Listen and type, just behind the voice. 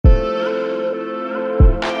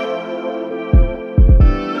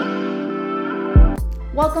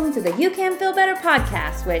Welcome to the You Can Feel Better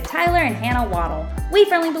podcast with Tyler and Hannah Waddle. We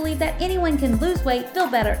firmly believe that anyone can lose weight, feel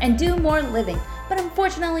better, and do more living. But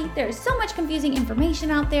unfortunately, there is so much confusing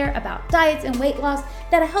information out there about diets and weight loss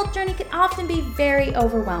that a health journey can often be very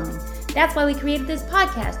overwhelming. That's why we created this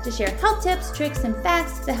podcast to share health tips, tricks, and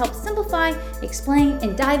facts to help simplify, explain,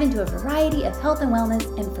 and dive into a variety of health and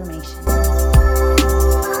wellness information.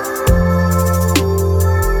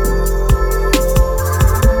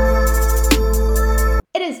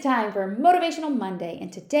 It is time for Motivational Monday,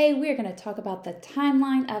 and today we are going to talk about the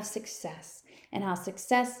timeline of success and how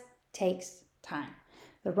success takes time.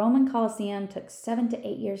 The Roman Colosseum took 7 to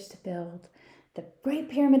 8 years to build. The Great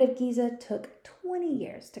Pyramid of Giza took 20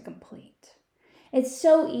 years to complete. It's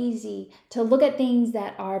so easy to look at things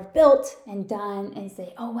that are built and done and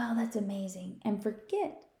say, oh, wow, that's amazing, and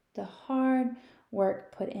forget the hard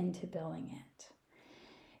work put into building it.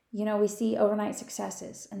 You know, we see overnight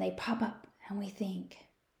successes and they pop up and we think,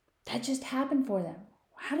 that just happened for them.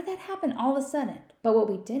 How did that happen all of a sudden? But what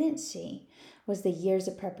we didn't see was the years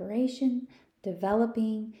of preparation,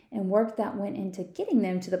 developing, and work that went into getting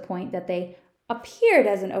them to the point that they appeared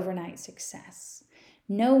as an overnight success.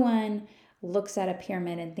 No one looks at a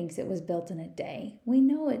pyramid and thinks it was built in a day. We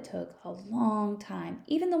know it took a long time.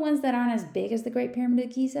 Even the ones that aren't as big as the Great Pyramid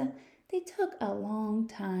of Giza, they took a long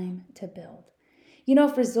time to build. You know,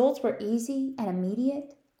 if results were easy and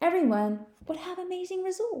immediate, everyone would have amazing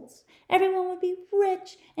results. Everyone would be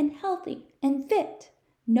rich and healthy and fit.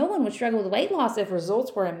 No one would struggle with weight loss if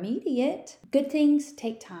results were immediate. Good things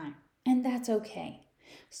take time, and that's okay.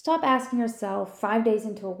 Stop asking yourself 5 days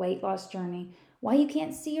into a weight loss journey why you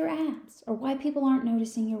can't see your abs or why people aren't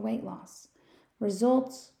noticing your weight loss.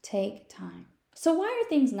 Results take time. So why are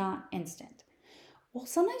things not instant? Well,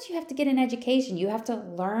 sometimes you have to get an education. You have to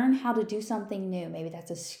learn how to do something new. Maybe that's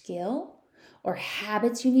a skill or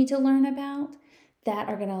habits you need to learn about that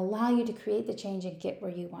are going to allow you to create the change and get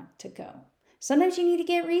where you want to go. Sometimes you need to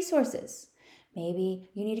get resources. Maybe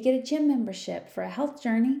you need to get a gym membership for a health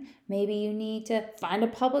journey. Maybe you need to find a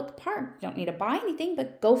public park. You don't need to buy anything,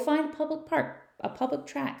 but go find a public park, a public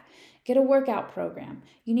track. Get a workout program.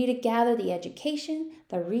 You need to gather the education,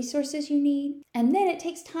 the resources you need, and then it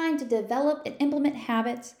takes time to develop and implement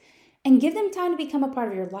habits and give them time to become a part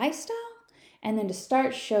of your lifestyle and then to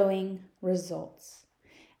start showing results.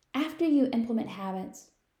 After you implement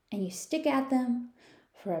habits and you stick at them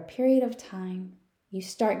for a period of time, you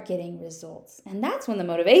start getting results. And that's when the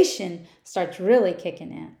motivation starts really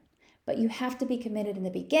kicking in. But you have to be committed in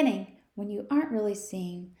the beginning when you aren't really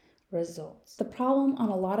seeing results. The problem on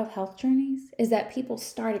a lot of health journeys is that people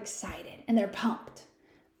start excited and they're pumped.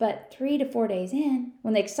 But 3 to 4 days in,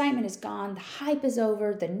 when the excitement is gone, the hype is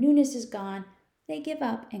over, the newness is gone, they give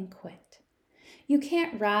up and quit. You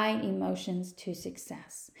can't ride emotions to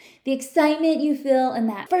success. The excitement you feel in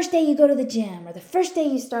that first day you go to the gym or the first day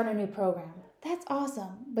you start a new program, that's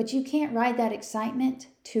awesome, but you can't ride that excitement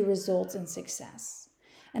to results and success.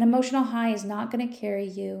 An emotional high is not going to carry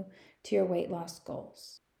you to your weight loss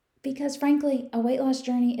goals. Because frankly, a weight loss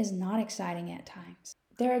journey is not exciting at times.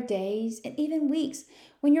 There are days and even weeks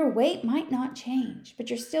when your weight might not change, but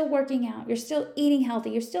you're still working out, you're still eating healthy,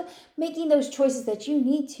 you're still making those choices that you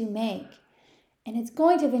need to make. And it's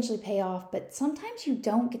going to eventually pay off, but sometimes you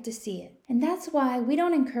don't get to see it. And that's why we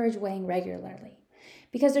don't encourage weighing regularly.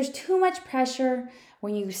 Because there's too much pressure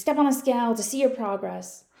when you step on a scale to see your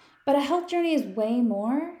progress. But a health journey is way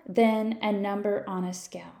more than a number on a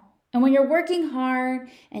scale. And when you're working hard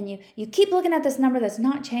and you keep looking at this number that's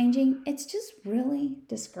not changing, it's just really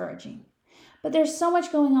discouraging. But there's so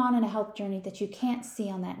much going on in a health journey that you can't see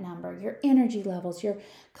on that number. Your energy levels, your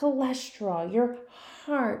cholesterol, your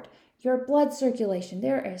heart, your blood circulation.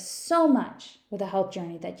 There is so much with a health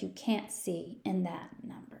journey that you can't see in that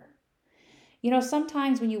number. You know,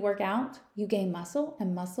 sometimes when you work out, you gain muscle,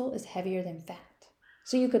 and muscle is heavier than fat.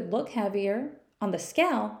 So you could look heavier on the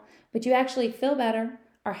scale, but you actually feel better,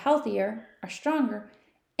 are healthier, are stronger,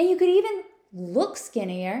 and you could even look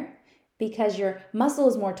skinnier because your muscle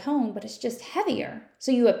is more toned, but it's just heavier.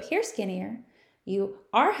 So you appear skinnier, you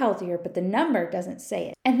are healthier, but the number doesn't say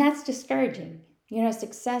it. And that's discouraging. You know,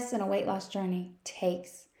 success in a weight loss journey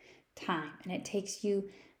takes time, and it takes you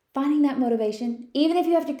finding that motivation, even if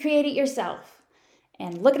you have to create it yourself.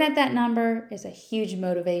 And looking at that number is a huge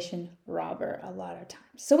motivation robber a lot of times.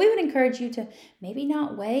 So we would encourage you to maybe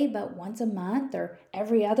not weigh, but once a month or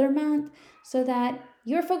every other month so that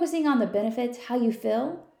you're focusing on the benefits, how you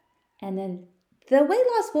feel, and then the weight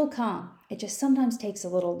loss will come. It just sometimes takes a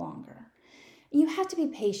little longer. You have to be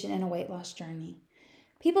patient in a weight loss journey.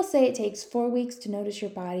 People say it takes 4 weeks to notice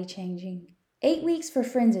your body changing, 8 weeks for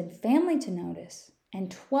friends and family to notice,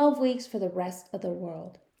 and 12 weeks for the rest of the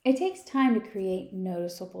world. It takes time to create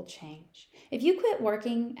noticeable change. If you quit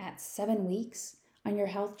working at 7 weeks on your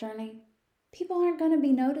health journey, people aren't going to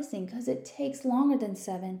be noticing because it takes longer than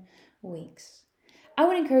 7 weeks. I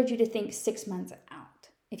would encourage you to think 6 months out.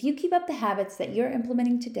 If you keep up the habits that you're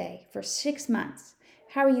implementing today for 6 months,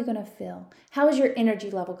 how are you going to feel? How is your energy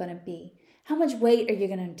level going to be? How much weight are you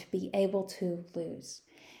going to be able to lose?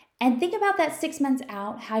 And think about that 6 months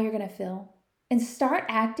out, how you're going to feel, and start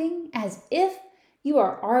acting as if you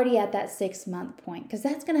are already at that 6-month point, because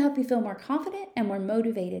that's going to help you feel more confident and more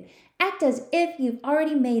motivated. Act as if you've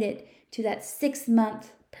already made it to that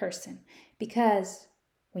 6-month person, because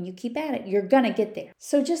when you keep at it, you're going to get there.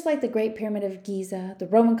 So just like the Great Pyramid of Giza, the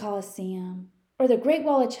Roman Colosseum, or the Great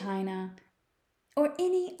Wall of China, or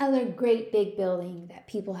any other great big building that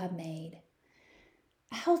people have made,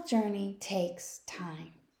 a health journey takes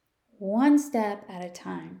time, one step at a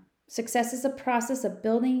time. Success is a process of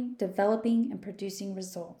building, developing, and producing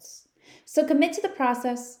results. So commit to the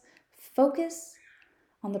process, focus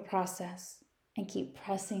on the process, and keep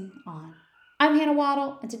pressing on. I'm Hannah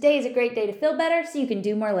Waddle, and today is a great day to feel better so you can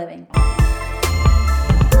do more living.